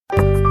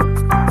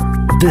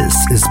This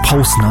is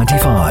Pulse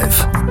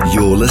 95.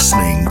 You're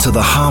listening to the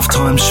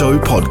Halftime Show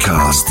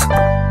podcast.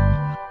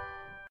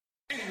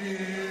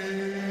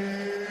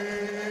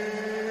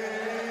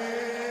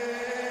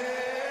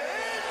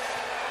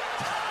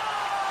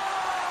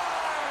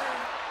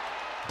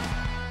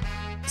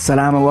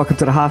 Salam and welcome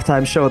to the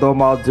Halftime Show with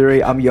Omar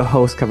Duri. I'm your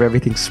host, cover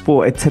everything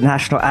sport,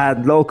 international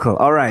and local.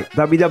 All right,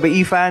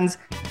 WWE fans,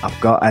 I've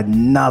got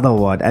another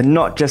one. And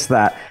not just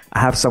that, I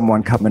have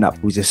someone coming up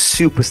who's a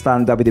superstar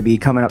in WWE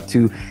coming up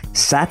to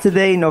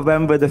Saturday,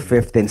 November the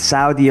 5th in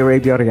Saudi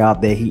Arabia, Riyadh.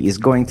 There he is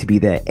going to be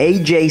there.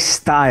 AJ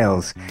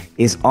Styles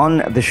is on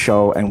the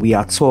show and we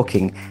are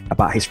talking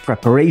about his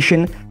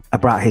preparation,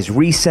 about his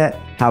reset,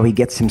 how he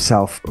gets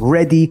himself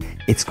ready.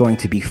 It's going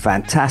to be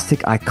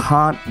fantastic. I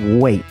can't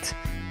wait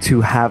to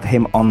have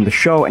him on the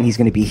show, and he's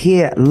going to be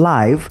here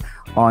live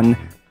on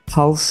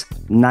Pulse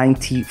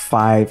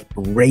 95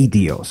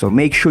 Radio. So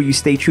make sure you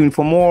stay tuned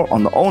for more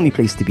on the only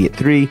place to be at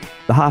 3,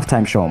 the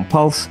Halftime Show on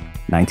Pulse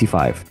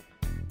 95.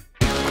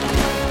 This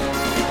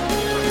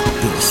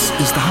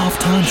is the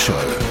Halftime Show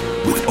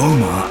with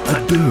Omar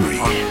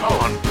Aduri.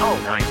 On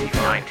Pulse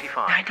 95.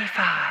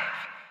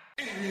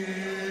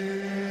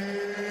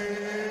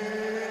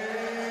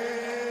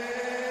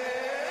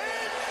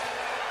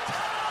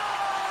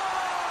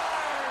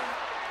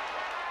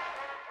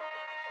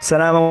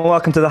 Salam and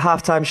welcome to the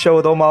Halftime Show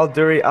with Omar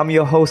Duri. I'm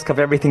your host,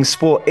 cover everything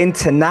sport,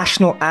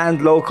 international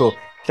and local.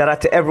 Shout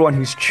out to everyone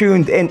who's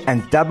tuned in,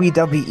 and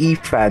WWE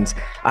fans,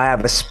 I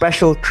have a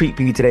special treat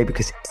for you today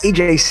because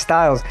AJ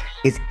Styles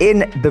is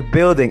in the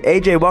building.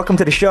 AJ, welcome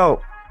to the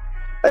show.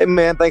 Hey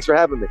man, thanks for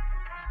having me.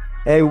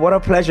 Hey, what a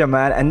pleasure,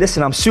 man. And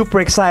listen, I'm super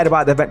excited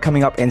about the event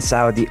coming up in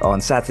Saudi on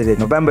Saturday,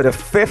 November the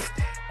 5th.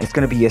 It's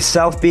going to be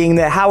yourself being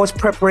there. How has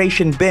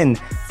preparation been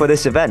for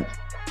this event?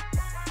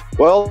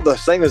 Well, the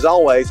same as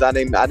always. I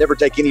mean, I never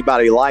take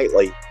anybody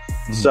lightly.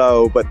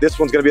 But this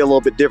one's going to be a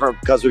little bit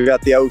different because we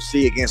got the OC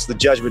against the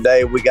Judgment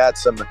Day. We got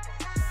some,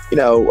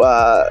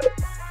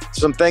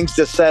 some things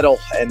to settle.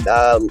 And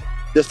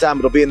this time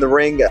it'll be in the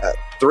ring,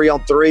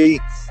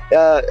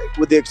 3-on-3,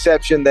 with the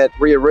exception that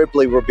Rhea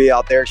Ripley will be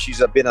out there. She's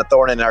been a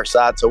thorn in our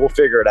side, so we'll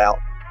figure it out.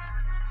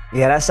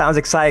 Yeah, that sounds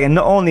exciting. And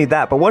not only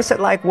that, but what's it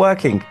like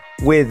working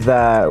with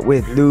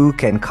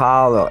Luke and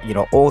Carl,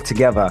 all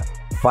together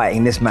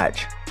fighting this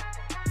match?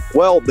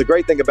 Well, the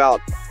great thing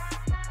about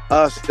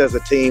us as a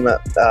team,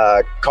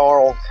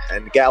 Carl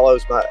and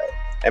Gallows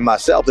and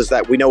myself, is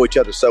that we know each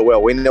other so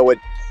well. We know what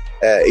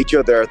each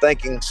other are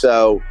thinking.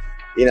 So,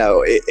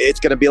 it's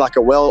going to be like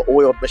a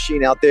well-oiled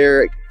machine out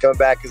there, coming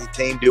back as a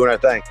team, doing our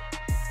thing.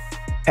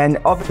 And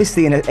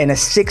obviously in a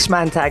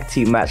 6-man tag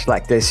team match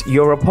like this,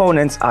 your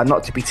opponents are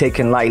not to be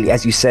taken lightly,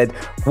 as you said.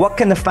 What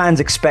can the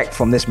fans expect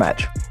from this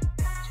match?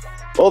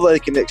 Well, they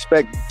can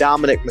expect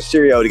Dominic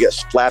Mysterio to get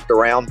slapped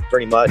around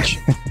pretty much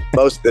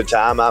most of the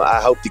time. I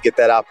hope to get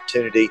that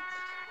opportunity,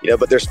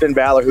 but there's Finn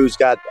Balor, who's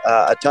got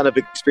a ton of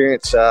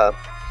experience.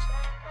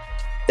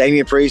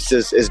 Damian Priest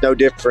is no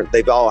different.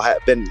 They've all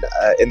been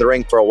in the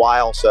ring for a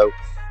while, so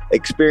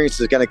experience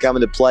is going to come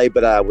into play.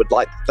 But I would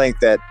like to think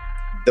that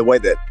the way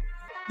that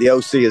the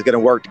OC is going to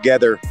work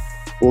together,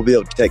 we'll be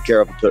able to take care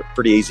of it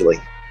pretty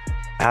easily.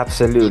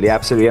 Absolutely.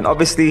 And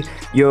obviously,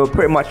 you're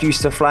pretty much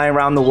used to flying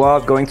around the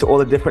world, going to all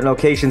the different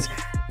locations.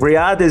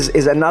 Riyadh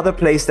is another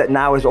place that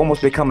now has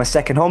almost become a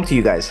second home to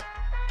you guys.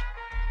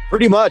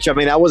 Pretty much. I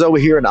mean, I was over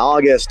here in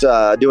August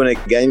doing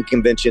a game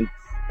convention,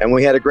 and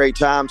we had a great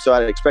time, so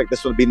I'd expect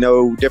this one to be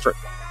no different.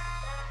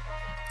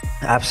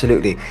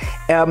 Absolutely.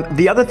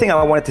 The other thing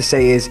I wanted to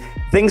say is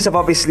things have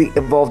obviously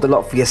evolved a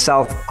lot for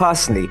yourself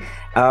personally.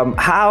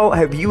 How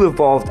have you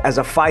evolved as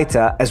a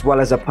fighter as well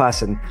as a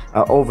person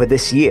over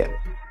this year?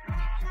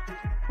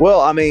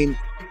 Well, I mean,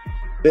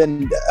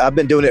 I've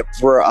been doing it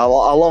for a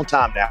long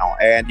time now,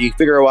 and you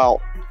figure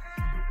out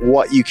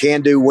what you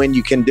can do, when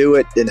you can do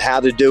it, and how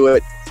to do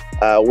it,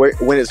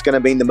 when it's going to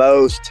mean the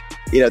most.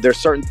 There's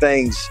certain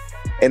things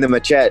in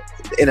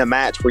a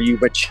match where you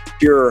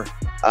mature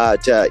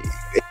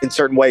in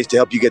certain ways to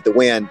help you get the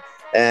win,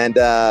 and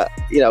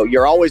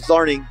you're always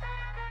learning.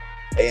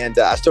 And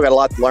I still got a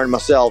lot to learn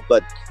myself,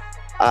 but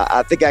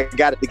I think I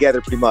got it together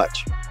pretty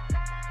much.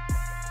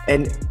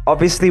 And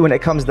obviously, when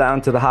it comes down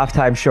to the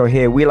halftime show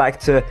here, we like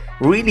to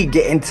really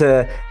get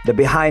into the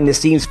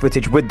behind-the-scenes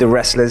footage with the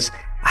wrestlers.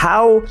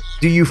 How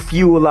do you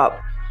fuel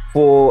up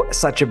for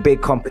such a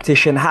big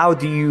competition? How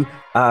do you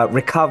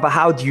recover?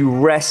 How do you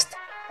rest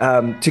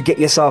to get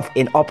yourself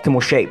in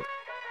optimal shape?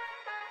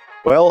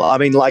 Well, I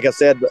mean, like I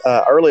said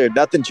earlier,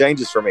 nothing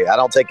changes for me. I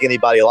don't take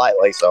anybody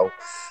lightly. So,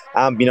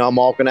 I'm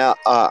working out.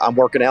 I'm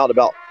working out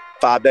about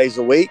 5 days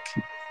a week,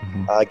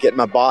 getting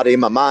my body and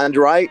my mind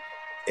right.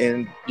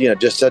 And,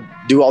 just to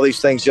do all these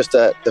things just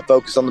to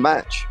focus on the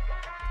match.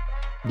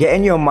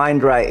 Getting your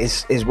mind right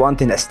is one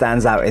thing that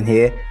stands out in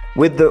here.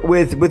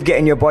 With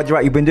getting your body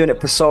right, you've been doing it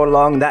for so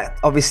long. That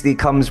obviously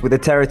comes with the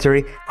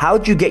territory. How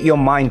do you get your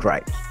mind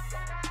right?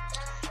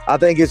 I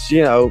think it's,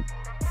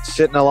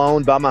 sitting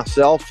alone by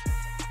myself,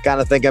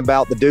 kind of thinking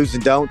about the do's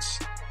and don'ts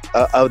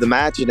of the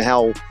match and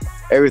how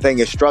everything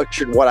is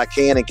structured, what I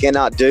can and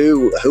cannot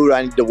do, who do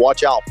I need to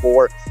watch out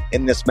for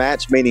in this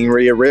match, meaning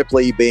Rhea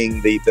Ripley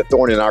being the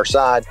thorn in our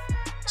side.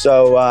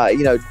 So,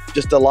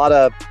 just a lot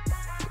of,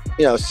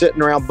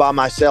 sitting around by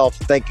myself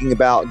thinking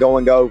about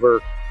going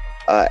over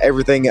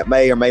everything that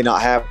may or may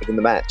not happen in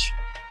the match.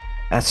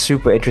 That's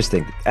super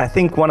interesting. I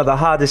think one of the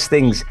hardest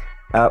things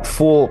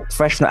for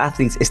professional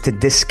athletes is to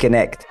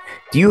disconnect.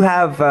 Do you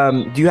have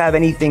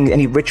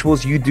any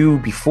rituals you do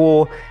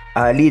before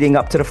leading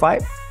up to the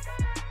fight?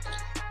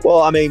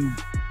 Well, I mean,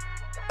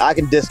 I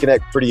can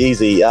disconnect pretty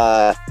easy.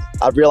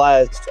 I've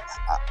realized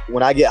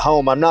when I get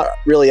home, I'm not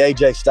really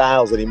AJ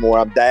Styles anymore.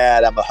 I'm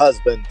dad. I'm a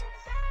husband.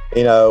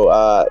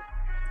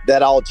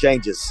 That all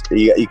changes.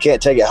 You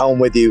can't take it home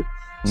with you.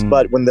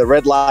 But when the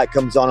red light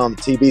comes on the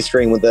TV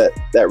screen, when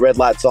that red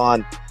light's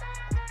on,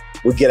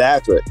 we get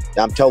after it.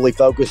 I'm totally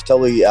focused,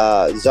 totally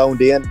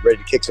zoned in, ready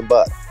to kick some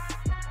butt.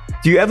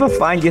 Do you ever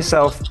find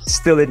yourself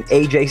still in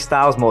AJ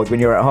Styles mode when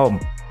you're at home?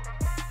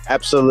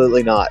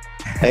 Absolutely not.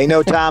 Ain't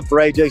no time for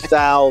AJ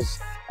Styles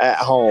at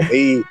home.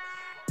 He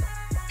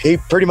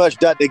pretty much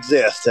doesn't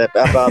exist, if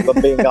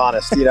I'm being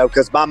honest,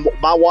 because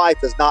my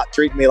wife is not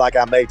treating me like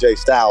I'm AJ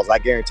Styles. I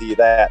guarantee you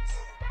that.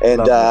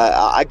 And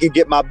I could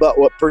get my butt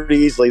whooped pretty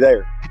easily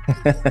there.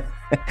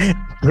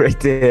 Great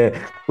to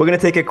hear. We're going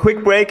to take a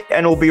quick break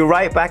and we'll be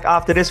right back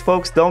after this,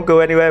 folks. Don't go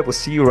anywhere. We'll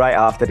see you right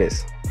after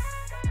this.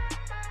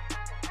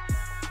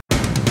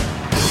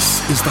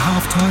 This is the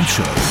Halftime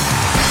Show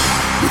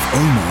with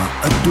Omar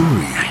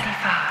Adouri.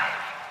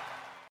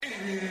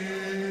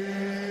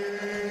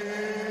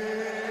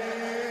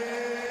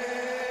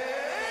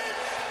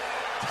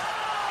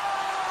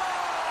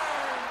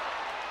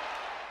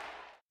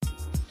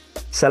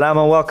 Salam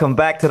and welcome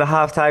back to the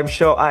Halftime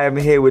Show. I am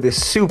here with a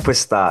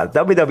superstar,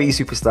 WWE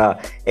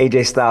Superstar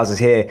AJ Styles is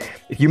here.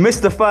 If you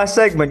missed the first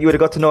segment, you would have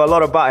got to know a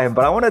lot about him,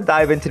 but I want to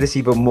dive into this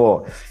even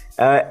more.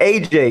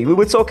 AJ, we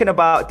were talking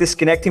about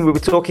disconnecting. We were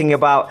talking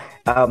about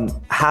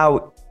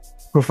how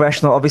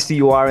professional, obviously,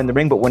 you are in the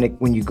ring, but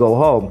when you go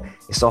home,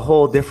 it's a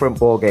whole different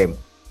ballgame.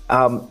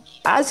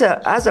 As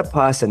a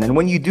person, and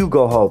when you do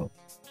go home,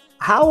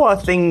 how are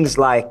things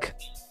like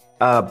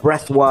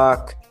breath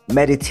work,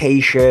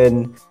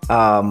 meditation,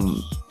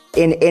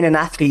 in an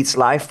athlete's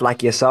life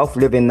like yourself,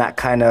 living that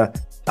kind of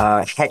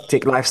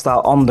hectic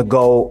lifestyle on the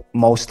go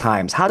most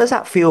times? How does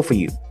that feel for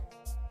you?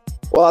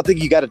 Well, I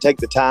think you got to take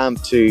the time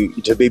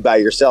to be by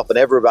yourself, and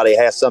everybody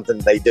has something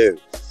they do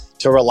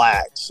to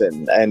relax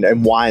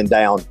and wind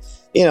down.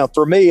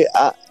 For me,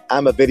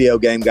 I'm a video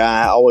game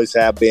guy. I always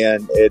have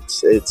been.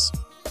 It's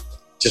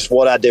just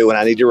what I do. When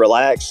I need to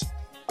relax,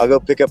 I'll go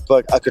pick up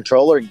a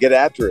controller and get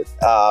after it.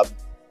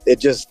 It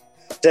just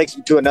takes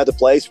me to another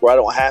place where I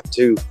don't have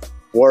to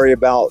worry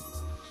about,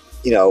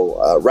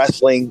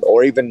 wrestling,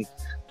 or even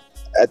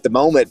at the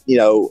moment,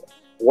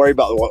 worry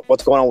about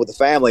what's going on with the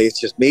family. It's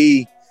just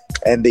me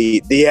and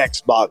the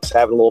Xbox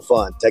having a little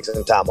fun, taking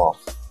some time off.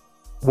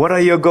 What are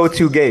your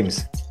go-to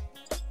games?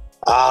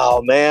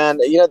 Oh, man.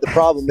 The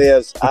problem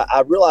is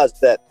I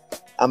realized that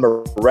I'm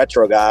a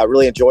retro guy. I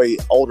really enjoy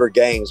older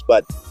games,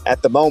 but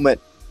at the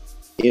moment,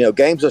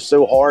 games are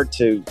so hard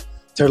to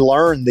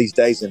learn these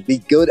days and be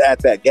good at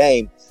that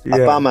game. Yeah.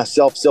 I find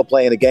myself still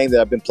playing a game that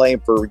I've been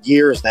playing for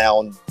years now,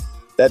 and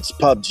that's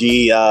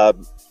PUBG.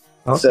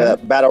 It's a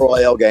battle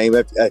royale game.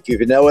 If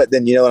you know it,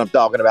 then you know what I'm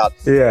talking about.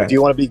 Yeah. If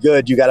you want to be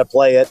good, you got to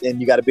play it,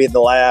 and you got to be in the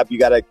lab. You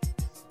got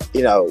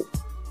to,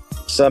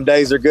 some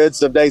days are good,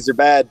 some days are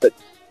bad, but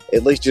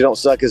at least you don't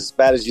suck as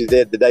bad as you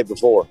did the day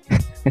before.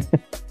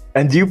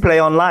 And do you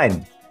play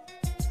online?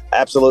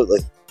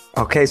 Absolutely.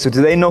 Okay, so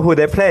do they know who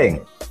they're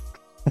playing?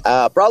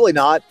 Probably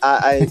not.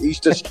 I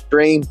used to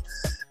stream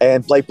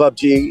and play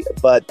PUBG,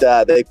 but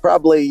they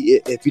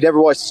probably, if you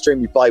never watched the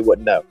stream, you probably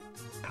wouldn't know.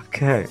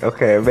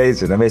 Okay,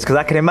 amazing. Because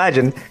I can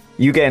imagine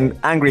you getting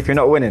angry if you're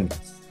not winning.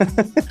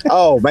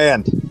 Oh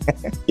man,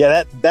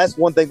 yeah, that's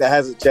one thing that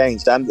hasn't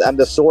changed. I'm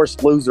the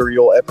sorest loser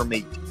you'll ever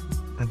meet.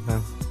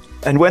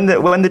 And when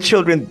the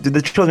children, did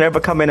the children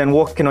ever come in and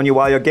walk in on you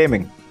while you're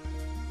gaming?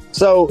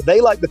 So they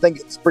like to think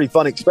it's pretty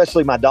funny,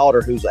 especially my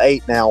daughter who's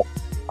 8 now.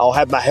 I'll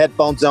have my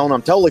headphones on.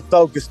 I'm totally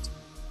focused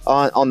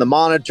on the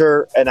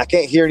monitor, and I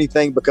can't hear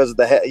anything because of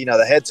the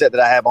headset that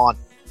I have on,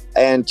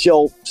 and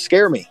she'll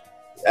scare me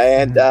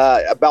and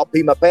about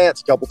pee my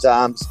pants a couple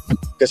times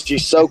because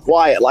she's so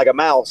quiet like a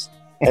mouse,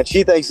 and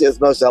she thinks it's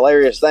the most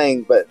hilarious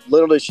thing, but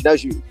literally she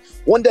knows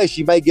one day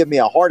she may give me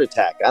a heart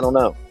attack. I don't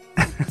know.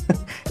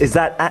 Is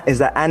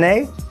that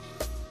Annie?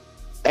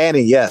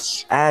 Annie,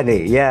 yes.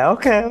 Annie, yeah,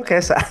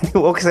 okay. So Annie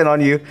walks in on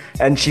you,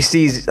 and she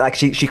sees, like,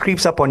 she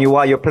creeps up on you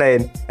while you're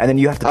playing, and then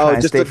you have to try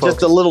and stay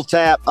focused. Just a little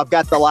tap. I've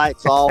got the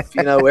lights off,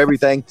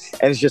 everything,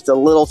 and it's just a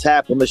little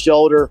tap on the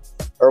shoulder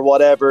or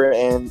whatever,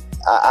 and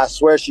I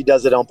swear she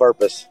does it on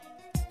purpose.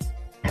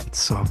 It's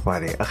so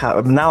funny.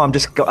 Now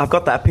I've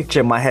got that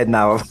picture in my head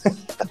now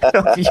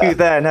of you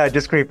there and her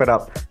just creeping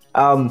up.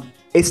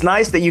 It's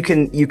nice that you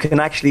can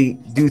actually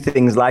do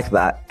things like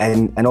that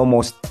and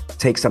almost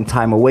take some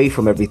time away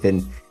from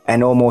everything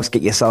and almost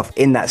get yourself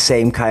in that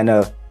same kind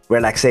of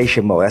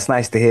relaxation mode. That's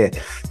nice to hear.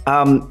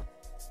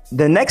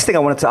 the next thing I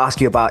wanted to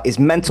ask you about is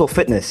mental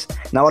fitness.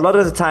 Now, a lot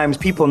of the times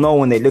people know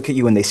when they look at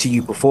you and they see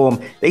you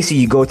perform, they see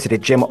you go to the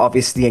gym,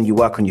 obviously, and you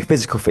work on your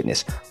physical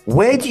fitness.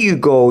 Where do you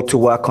go to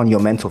work on your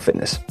mental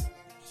fitness?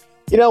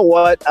 You know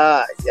what?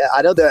 I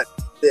know that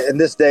in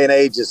this day and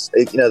age,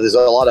 there's a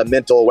lot of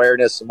mental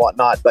awareness and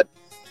whatnot. But,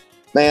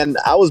 man,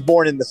 I was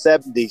born in the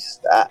 70s.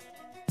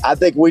 I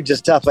think we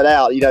just tough it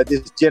out.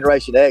 This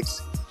Generation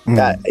X,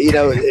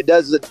 it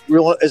doesn't.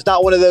 It's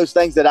not one of those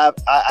things that I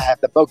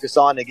have to focus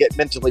on and get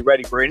mentally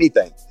ready for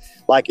anything.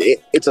 Like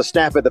it's a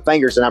snap of the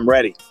fingers and I'm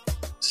ready.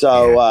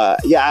 So,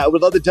 I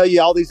would love to tell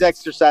you all these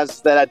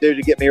exercises that I do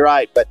to get me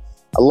right. But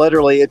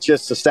literally, it's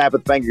just a snap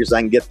of the fingers.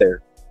 I can get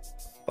there.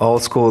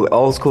 Old school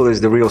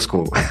is the real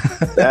school.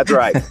 That's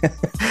right.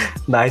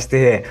 Nice to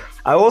hear.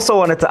 I also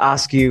wanted to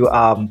ask you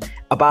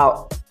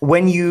about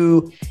when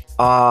you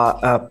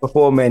are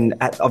performing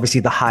at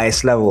obviously the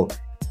highest level.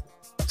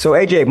 So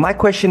AJ, my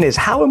question is,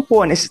 how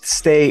important is it to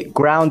stay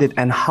grounded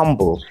and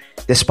humble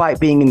despite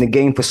being in the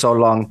game for so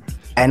long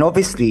and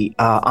obviously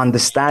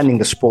understanding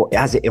the sport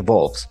as it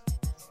evolves?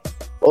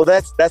 Well,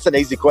 that's an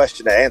easy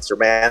question to answer,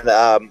 man.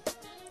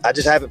 I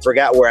just haven't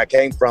forgot where I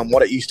came from,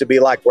 what it used to be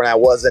like when I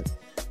wasn't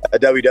a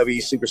WWE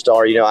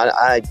superstar.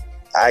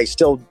 I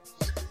still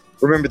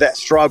remember that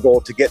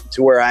struggle to get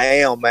to where I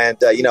am. And,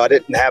 I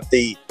didn't have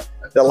the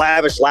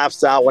lavish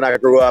lifestyle when I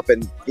grew up.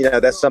 And,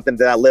 that's something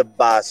that I live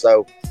by.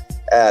 So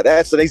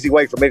that's an easy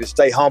way for me to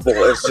stay humble,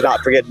 is to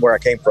not forgetting where I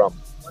came from.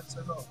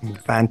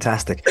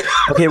 Fantastic.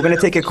 Okay, we're going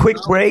to take a quick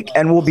break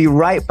and we'll be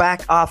right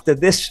back after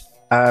this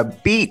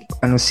beat.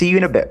 And we'll see you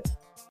in a bit.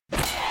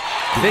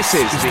 This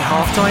is the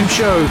Halftime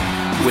Show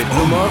with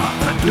Umar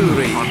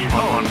Adouri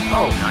on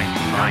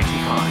 95.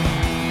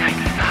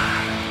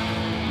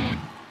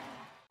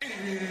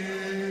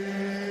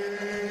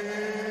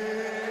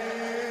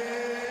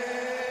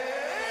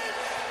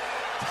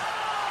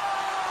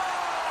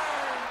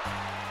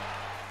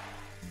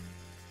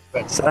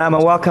 Salam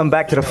and welcome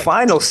back to the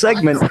final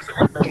segment of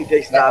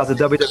AJ Styles, the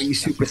WWE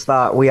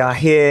Superstar. We are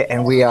here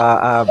and we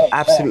are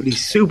absolutely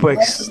super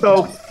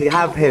stoked to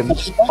have him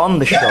on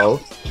the show.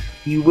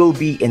 He will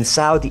be in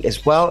Saudi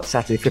as well,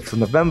 Saturday, 5th of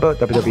November,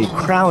 WWE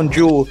Crown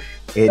Jewel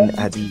in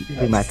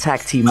my tag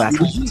team match.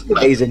 It's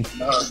amazing.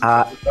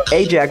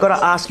 AJ, I got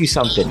to ask you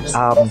something.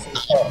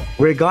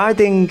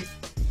 Regarding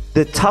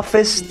the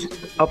toughest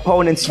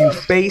opponents you've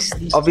faced,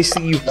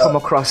 obviously you've come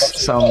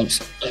across some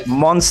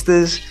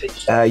monsters.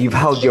 You've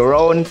held your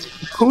own.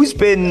 Who's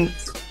been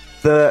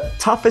the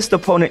toughest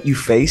opponent you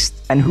faced,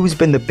 and who's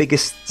been the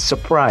biggest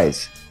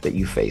surprise that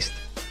you faced?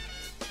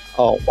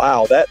 Oh,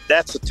 wow.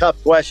 That's a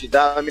tough question.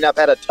 I mean, I've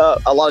had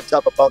a lot of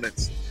tough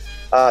opponents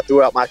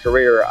throughout my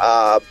career.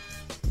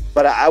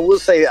 But I will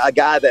say a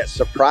guy that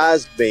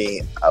surprised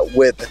me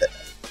with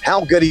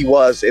how good he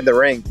was in the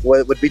ring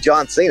would be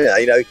John Cena.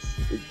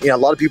 A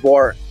lot of people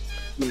are,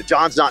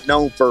 John's not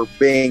known for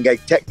being a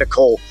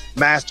technical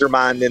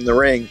mastermind in the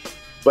ring.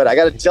 But I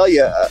got to tell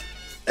you,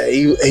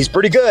 he's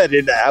pretty good.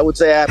 And I would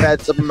say I've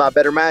had some of my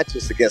better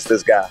matches against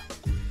this guy.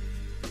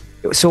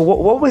 So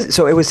was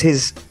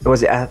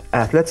it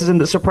athleticism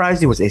that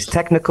surprised you? Was it his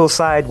technical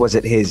side? Was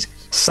it his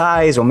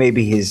size, or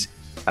maybe his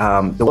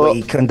the way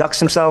he conducts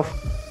himself?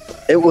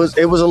 It was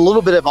a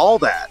little bit of all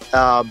that.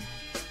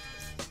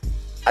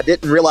 I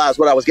didn't realize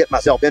what I was getting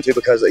myself into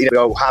because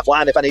high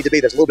flying if I need to be.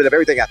 There's a little bit of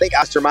everything. I think I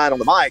mastermind on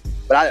the mic,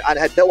 but I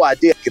had no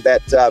idea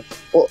that.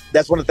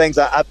 That's one of the things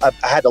I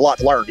had a lot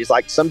to learn. He's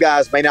like, some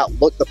guys may not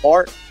look the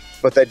part,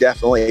 but they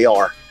definitely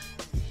are.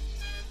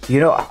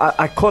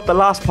 I caught the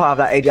last part of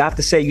that, AJ. I have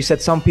to say, you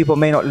said some people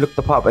may not look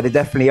the part, but they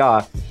definitely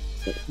are.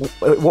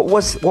 What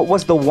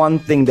was the one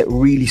thing that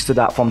really stood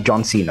out from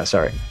John Cena?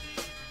 Sorry.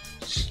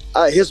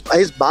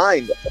 His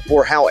mind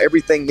for how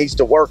everything needs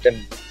to work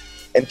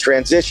and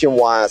transition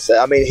wise.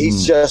 I mean,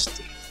 he's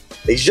just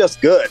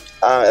good.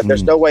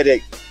 There's no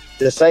way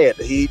to say it.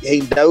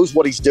 He knows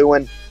what he's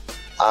doing.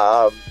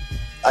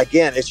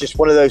 Again, it's just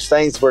one of those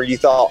things where you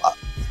thought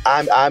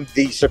I'm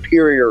the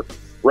superior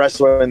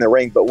wrestler in the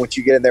ring, but once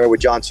you get in there with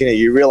John Cena,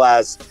 you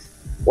realize,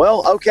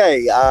 well,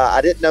 okay,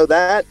 I didn't know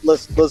that.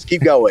 Let's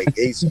keep going.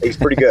 He's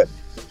pretty good.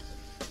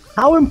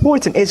 How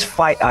important is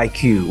fight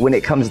IQ when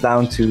it comes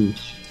down to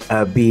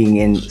being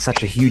in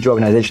such a huge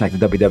organization like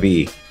the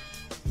WWE?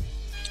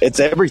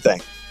 It's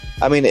everything.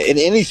 I mean, in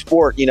any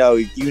sport, you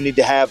need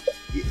to have.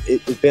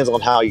 It depends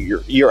on how your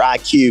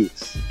IQ,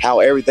 how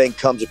everything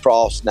comes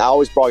across. And I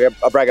always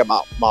brag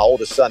about my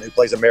oldest son who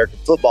plays American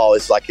football.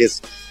 It's like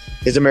his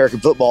American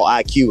football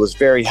IQ was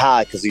very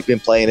high because he's been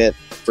playing it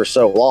for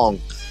so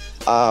long.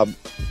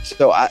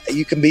 So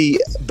you can be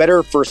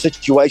better for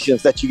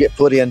situations that you get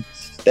put in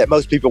that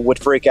most people would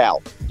freak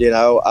out.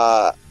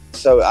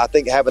 So I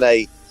think having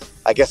a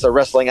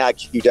wrestling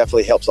IQ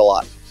definitely helps a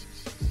lot.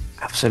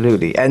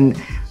 Absolutely. And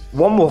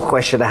one more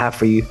question I have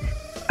for you.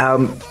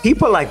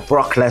 People like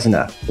Brock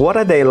Lesnar, what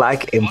are they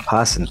like in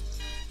person?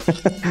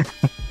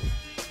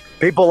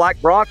 People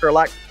like Brock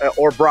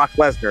or Brock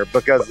Lesnar?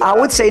 Because I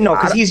would say no,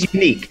 because he's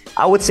unique.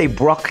 I would say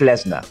Brock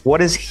Lesnar.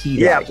 What is he like?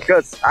 Yeah,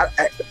 because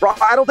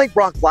I don't think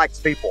Brock likes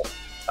people.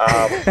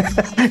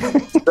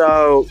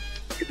 So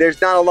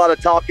there's not a lot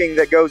of talking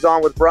that goes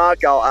on with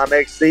Brock. I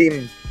may see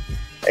him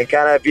and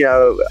kind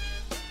of,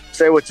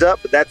 say what's up,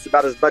 but that's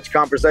about as much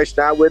conversation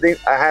I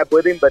have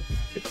with him. But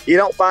you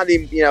don't find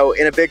him,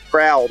 in a big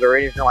crowd or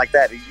anything like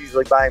that. He's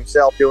usually by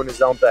himself doing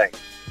his own thing.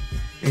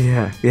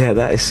 Yeah,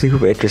 that is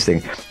super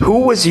interesting. Who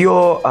was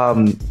your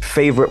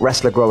favorite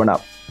wrestler growing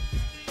up?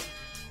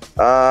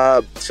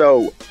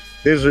 So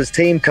there was this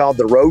team called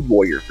the Road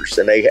Warriors,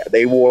 and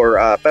they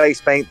wore face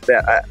paint.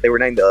 They were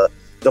named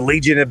the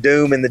Legion of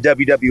Doom in the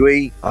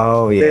WWE.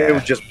 Oh, yeah. They were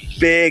just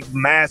big,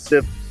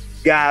 massive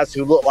guys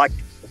who looked like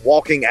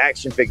walking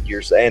action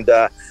figures, and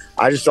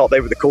I just thought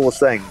they were the coolest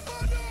thing.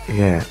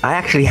 Yeah, I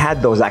actually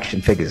had those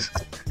action figures.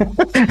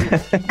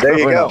 There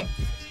you go.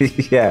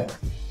 Yeah.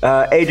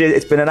 AJ,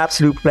 it's been an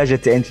absolute pleasure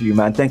to interview,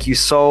 man. Thank you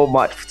so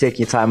much for taking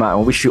your time out,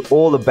 and wish you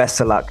all the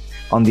best of luck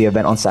on the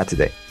event on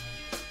Saturday.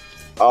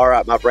 All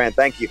right, my friend.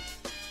 Thank you.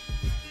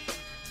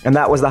 And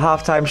that was the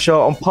Halftime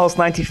Show on Pulse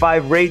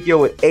 95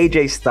 Radio with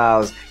AJ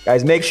Styles.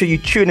 Guys, make sure you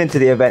tune into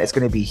the event. It's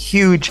going to be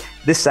huge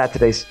this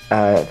Saturday,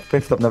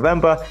 5th of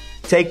November.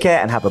 Take care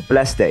and have a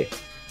blessed day.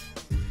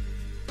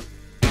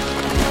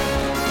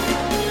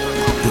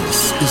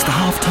 This is the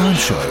Halftime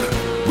Show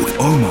with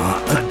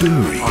Omar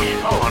Adouri.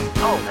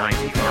 On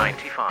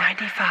 95.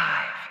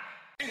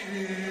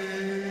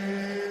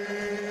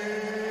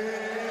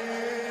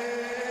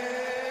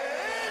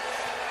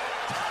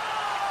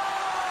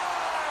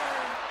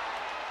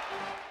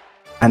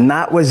 And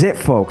that was it,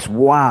 folks.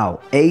 Wow.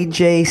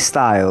 AJ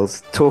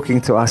Styles talking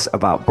to us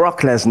about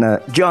Brock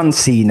Lesnar, John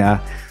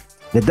Cena,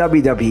 the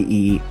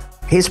WWE,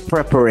 his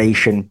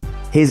preparation,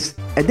 his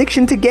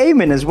addiction to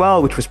gaming as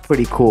well, which was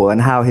pretty cool,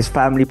 and how his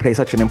family plays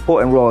such an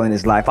important role in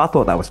his life. I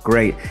thought that was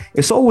great.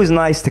 It's always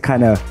nice to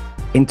kind of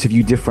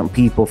interview different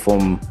people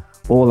from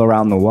all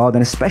around the world,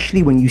 and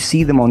especially when you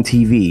see them on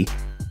TV,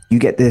 you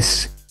get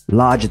this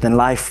larger than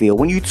life feel.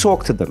 When you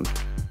talk to them,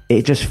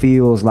 it just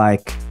feels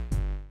like,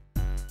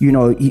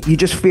 you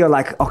just feel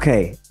like,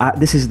 okay,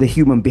 this is the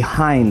human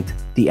behind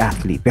the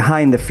athlete,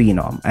 behind the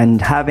phenom.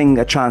 And having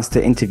a chance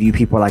to interview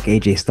people like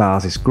AJ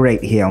Styles is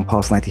great here on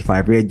Pulse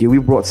 95 Radio. We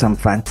brought some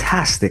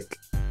fantastic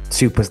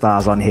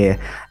superstars on here,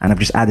 and I've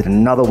just added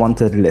another one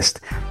to the list.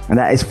 And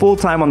that is Full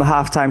Time on the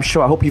Halftime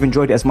Show. I hope you've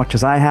enjoyed it as much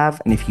as I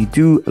have. And if you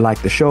do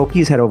like the show,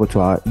 please head over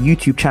to our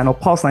YouTube channel,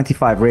 Pulse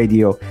 95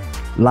 Radio.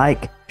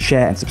 Like,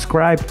 share, and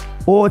subscribe.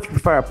 Or if you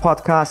prefer a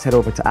podcast, head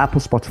over to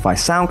Apple, Spotify,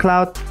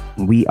 SoundCloud.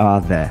 We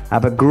are there.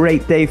 Have a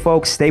great day,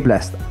 folks. Stay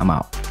blessed. I'm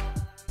out.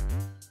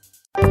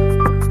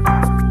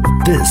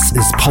 This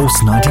is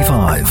Pulse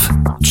 95.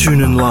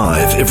 Tune in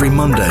live every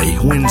Monday,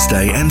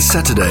 Wednesday, and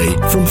Saturday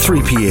from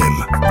 3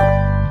 p.m.